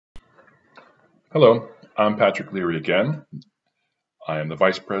Hello, I'm Patrick Leary again. I am the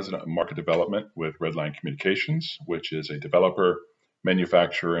Vice President of Market Development with Redline Communications, which is a developer,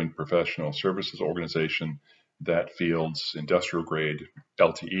 manufacturer, and professional services organization that fields industrial grade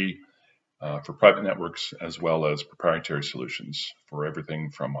LTE for private networks as well as proprietary solutions for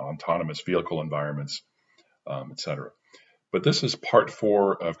everything from autonomous vehicle environments, etc. But this is part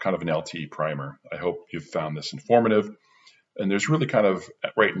four of kind of an LTE primer. I hope you've found this informative. And there's really kind of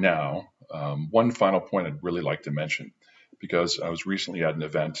right now one final point I'd really like to mention because I was recently at an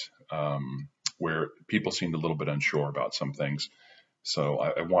event where people seemed a little bit unsure about some things. So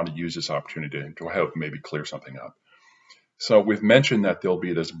I want to use this opportunity to help maybe clear something up. So we've mentioned that there'll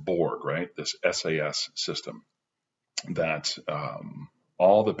be this board, right? This SAS system that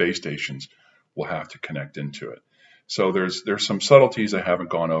all the base stations will have to connect into it. So there's some subtleties I haven't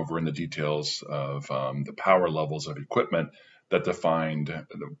gone over in the details of the power levels of equipment that defined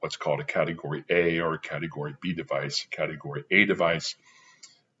what's called a category A or a category B device. Category A device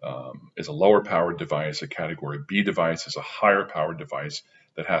is a lower powered device. A category B device is a higher powered device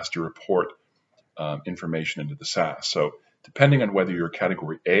that has to report information into the SAS. So depending on whether you're a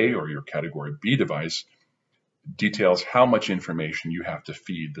category A or your category B device, details how much information you have to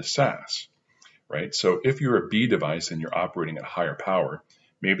feed the SAS. Right? So if you're a B device and you're operating at higher power,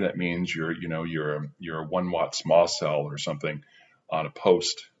 maybe that means you're a 1 watt small cell or something on a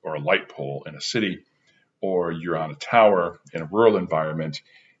post or a light pole in a city, or you're on a tower in a rural environment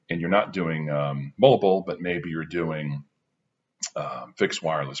and you're not doing mobile, but maybe you're doing fixed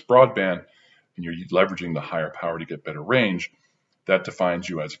wireless broadband and you're leveraging the higher power to get better range, that defines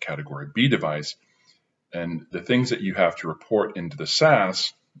you as a category B device. And the things that you have to report into the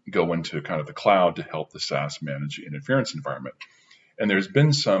SAS go into kind of the cloud to help the SAS manage the interference environment. And there's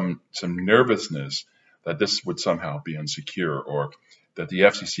been some nervousness that this would somehow be insecure or that the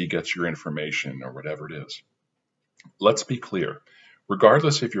FCC gets your information or whatever it is. Let's be clear.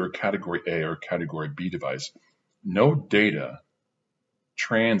 Regardless if you're a category A or category B device, no data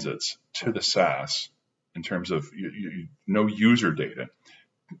transits to the SAS in terms of no user data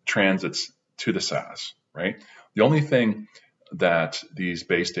transits to the SAS, right? The only thing that these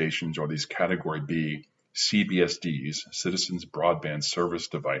base stations or these category B CBSDs, Citizens Broadband Service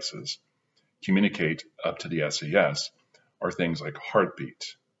Devices, communicate up to the SAS are things like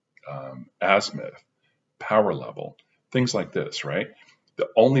heartbeat, azimuth, power level, things like this, right? The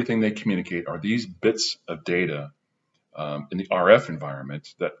only thing they communicate are these bits of data in the RF environment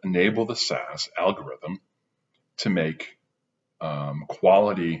that enable the SAS algorithm to make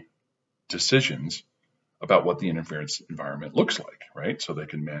quality decisions about what the interference environment looks like, right? So they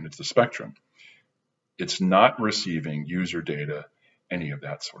can manage the spectrum. It's not receiving user data, any of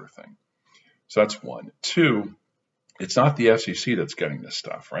that sort of thing. So that's one. Two, it's not the FCC that's getting this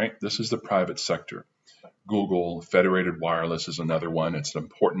stuff, right? This is the private sector. Google, Federated Wireless is another one. It's an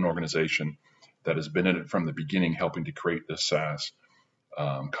important organization that has been in it from the beginning, helping to create this SAS.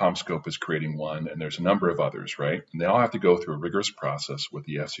 CommScope is creating one, and there's a number of others, right? And they all have to go through a rigorous process with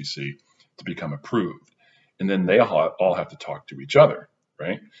the FCC to become approved. And then they all have to talk to each other,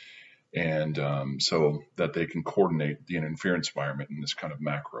 right? And so that they can coordinate the interference environment in this kind of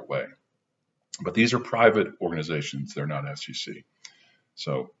macro way. But these are private organizations, they're not FCC.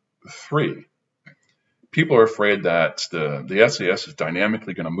 So three, people are afraid that the SAS is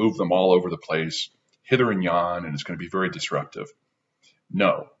dynamically going to move them all over the place, hither and yon, and it's going to be very disruptive.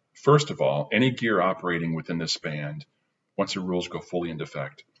 No. First of all, any gear operating within this band, once the rules go fully into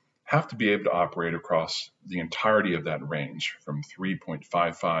effect, have to be able to operate across the entirety of that range from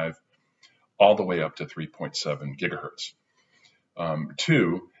 3.55 all the way up to 3.7 gigahertz.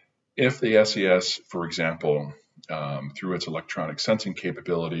 Two, if the SAS, for example, through its electronic sensing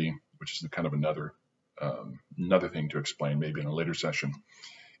capability, which is kind of another thing to explain maybe in a later session,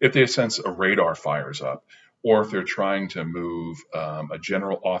 if they sense a radar fires up, or if they're trying to move a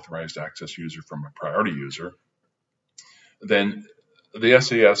general authorized access user from a priority user, then the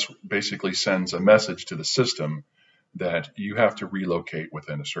SAS basically sends a message to the system that you have to relocate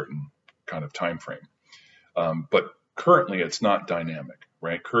within a certain kind of time frame. But currently, it's not dynamic,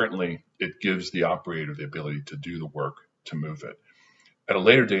 right? Currently, it gives the operator the ability to do the work to move it. At a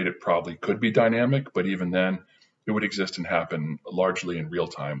later date, it probably could be dynamic, but even then, it would exist and happen largely in real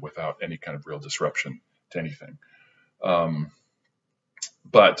time without any kind of real disruption to anything.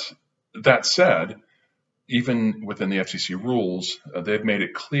 But that said, even within the FCC rules, they've made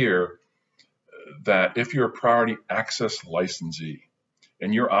it clear that if you're a priority access licensee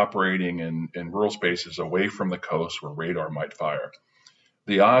and you're operating in rural spaces away from the coast where radar might fire,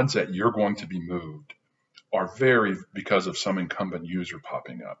 the odds that you're going to be moved are very because of some incumbent user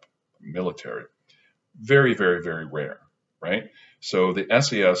popping up military. Very, very, very rare, right? So the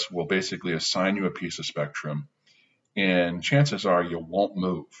SAS will basically assign you a piece of spectrum, and chances are you won't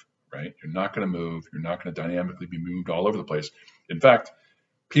move, right? You're not going to move. You're not going to dynamically be moved all over the place. In fact,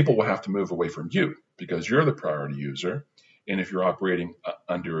 people will have to move away from you because you're the priority user. And if you're operating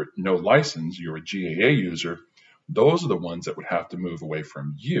under no license, you're a GAA user, those are the ones that would have to move away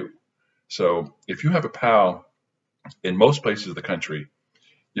from you. So if you have a PAL in most places of the country,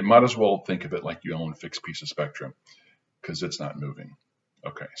 you might as well think of it like you own a fixed piece of spectrum because it's not moving.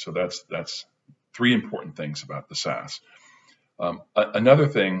 Okay, so that's three important things about the SAS. Another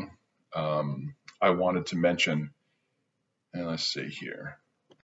thing I wanted to mention, and let's see here.